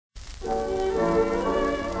My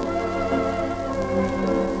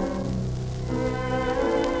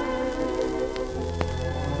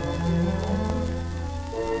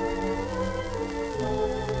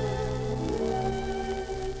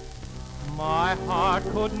heart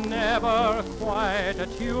could never quite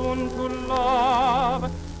attune to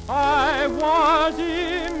love. I was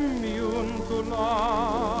immune to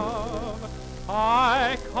love,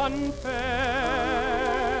 I confess.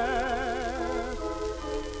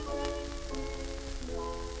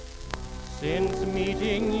 Since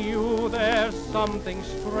meeting you, there's something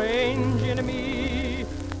strange in me.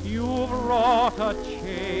 You've wrought a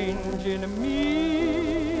change in me.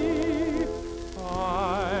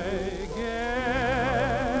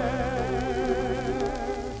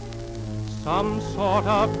 Some sort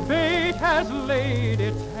of fate has laid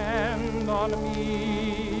its hand on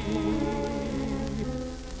me.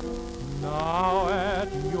 Now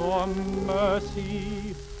at your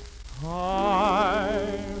mercy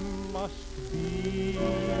I must be.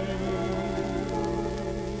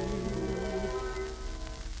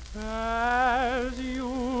 As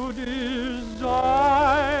you desire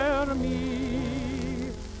me,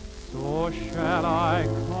 so shall I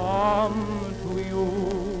come to you.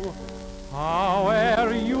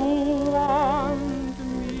 Howe'er you want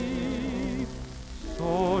me,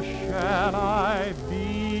 so shall I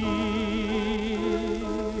be.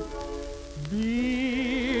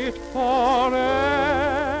 Be it forever,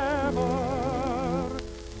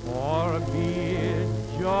 or be it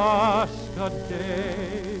just a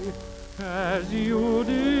day, as you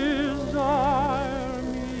desire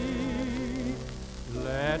me,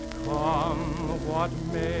 let come what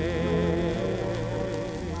may.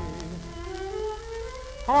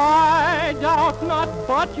 I doubt not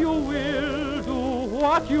but you will do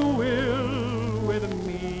what you will with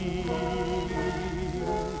me.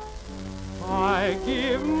 I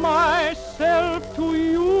give myself to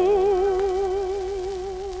you,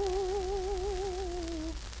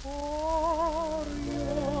 for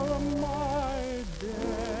you're my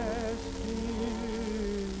destiny.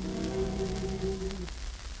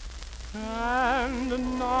 And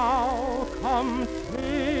now come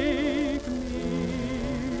take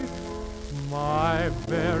me, my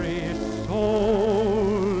very